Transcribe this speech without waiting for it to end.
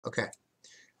Okay.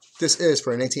 This is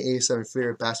for a 1987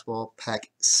 Fleer Basketball Pack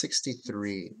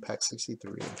 63. Pack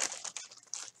 63.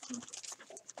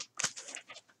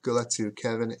 Good luck to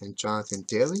Kevin and Jonathan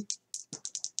Daly.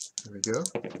 There we go.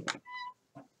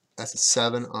 That's a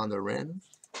 7 on the random.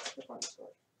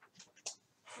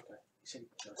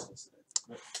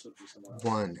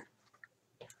 1,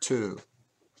 2,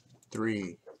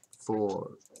 3,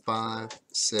 4, 5,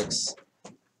 6,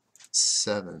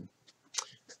 7.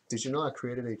 Did you know I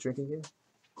created a drinking game?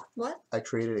 What? I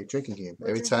created a drinking game. What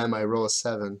Every drinking time I game? roll a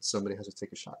 7, somebody has to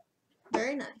take a shot.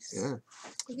 Very nice. Yeah.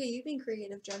 Okay, you've been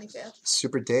creative, Johnny Fail.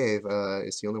 Super Dave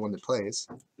is the only one that plays,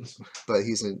 but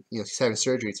he's he's having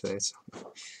surgery today, so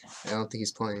I don't think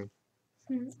he's playing.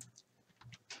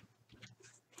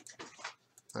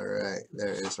 All right,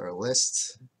 there is our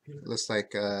list. Looks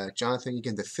like Jonathan, you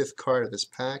get the 5th card of this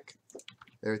pack.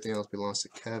 Everything else belongs to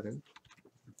Kevin.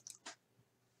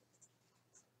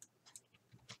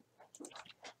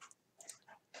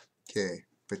 Okay,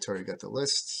 Victoria got the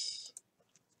list.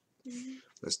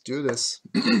 Let's do this.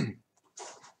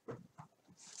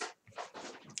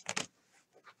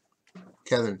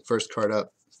 Kevin, first card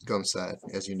up, Gumside,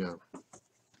 as you know.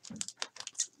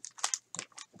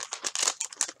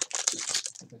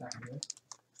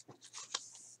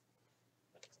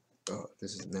 Oh,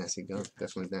 this is nasty gum.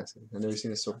 Definitely nasty. I've never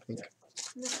seen it so pink.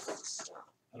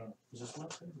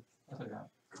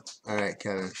 Alright,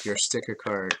 Kevin, your sticker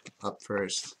card up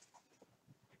first.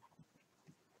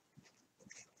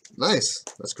 Nice.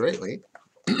 That's great, Lee.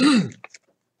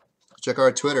 Check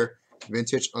our Twitter,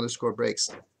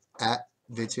 vintage_breaks. At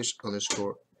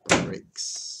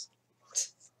vintage_breaks.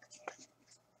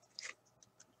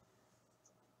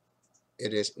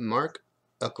 It is Mark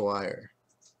Acquire.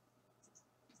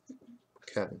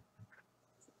 Kevin.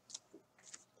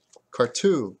 Card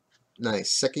 2.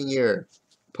 Nice. 2nd year.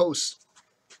 Postman.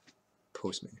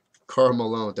 Karl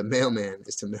Malone. The mailman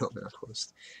is the mailman,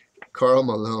 post. Karl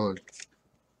Malone.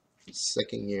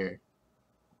 2nd year.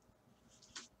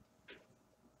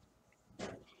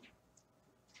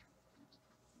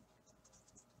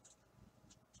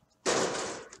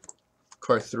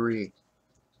 Card 3.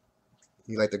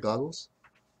 You like the goggles?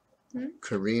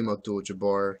 Kareem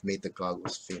Abdul-Jabbar made the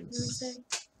goggles famous.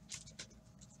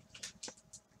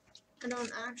 I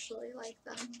don't actually like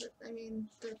them, but I mean,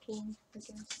 they're cool, I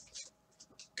guess.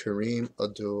 Kareem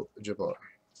Abdul-Jabbar.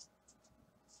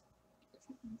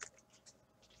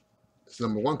 It's the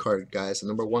 #1 card, guys.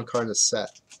 The #1 card in the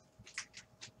set.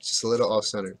 Just a little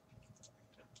off-center.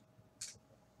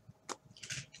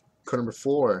 Card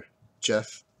 #4,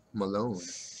 Jeff Malone.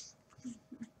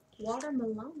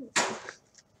 Watermelon.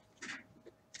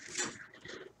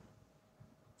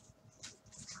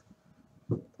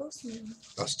 Postman.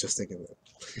 I was just thinking of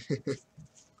it.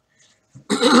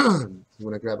 You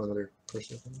want to grab another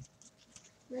person?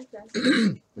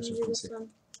 Okay. Which You one? do this one.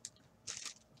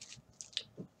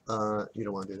 You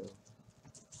don't want to do that one.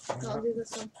 No, I'll do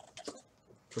this one.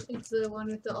 It's the one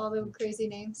with all the crazy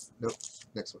names. Nope.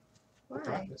 Next one.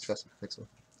 Why? Trust me. Next one.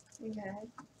 Okay.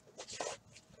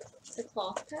 It's a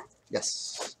cloth pack?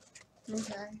 Yes.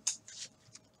 Okay.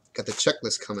 Got the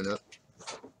checklist coming up.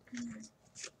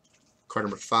 Card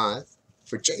 #5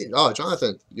 for Jay. Oh,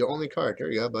 Jonathan, your only card.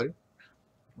 There you go, buddy.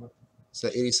 It's the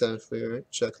 87 Fleer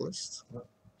checklist.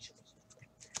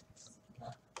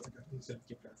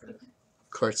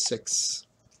 Card 6,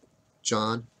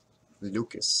 John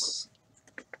Lucas.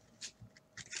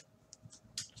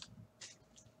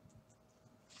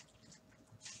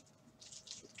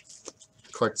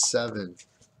 Card 7,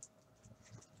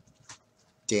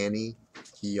 Danny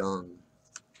Young.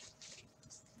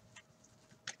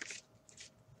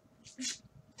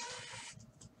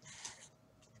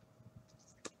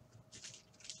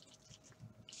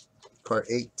 Card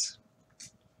 8,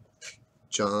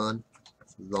 John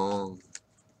Long.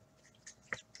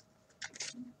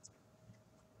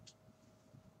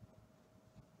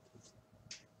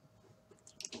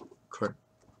 Card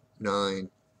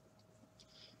 9,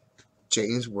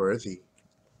 James Worthy.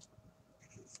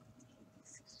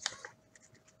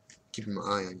 Keeping my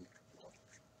eye on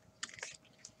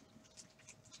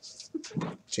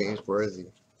you. James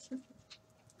Worthy.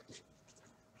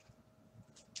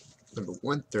 Number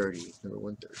 130. Number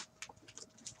 130.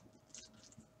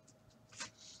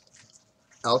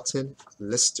 Elton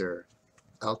Lister.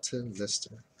 Elton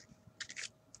Lister.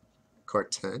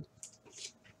 Card 10.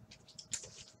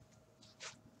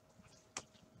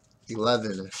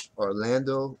 11.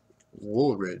 Orlando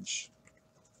Woolridge.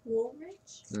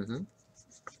 Woolridge? Mm-hmm.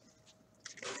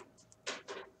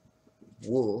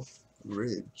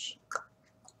 Woolridge.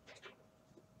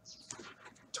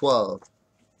 12.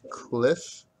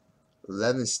 Cliff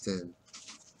Levingston.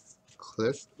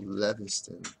 Cliff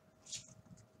Levingston.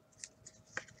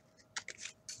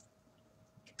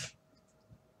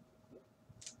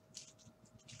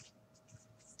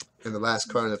 And the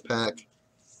last card in the pack,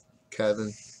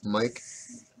 Kevin, Mike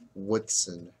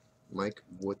Woodson. Mike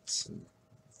Woodson.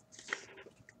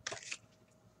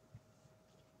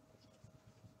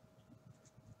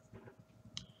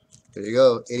 There you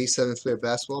go. 87 Flair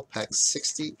Basketball, pack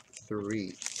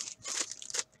 63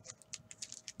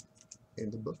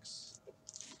 in the books.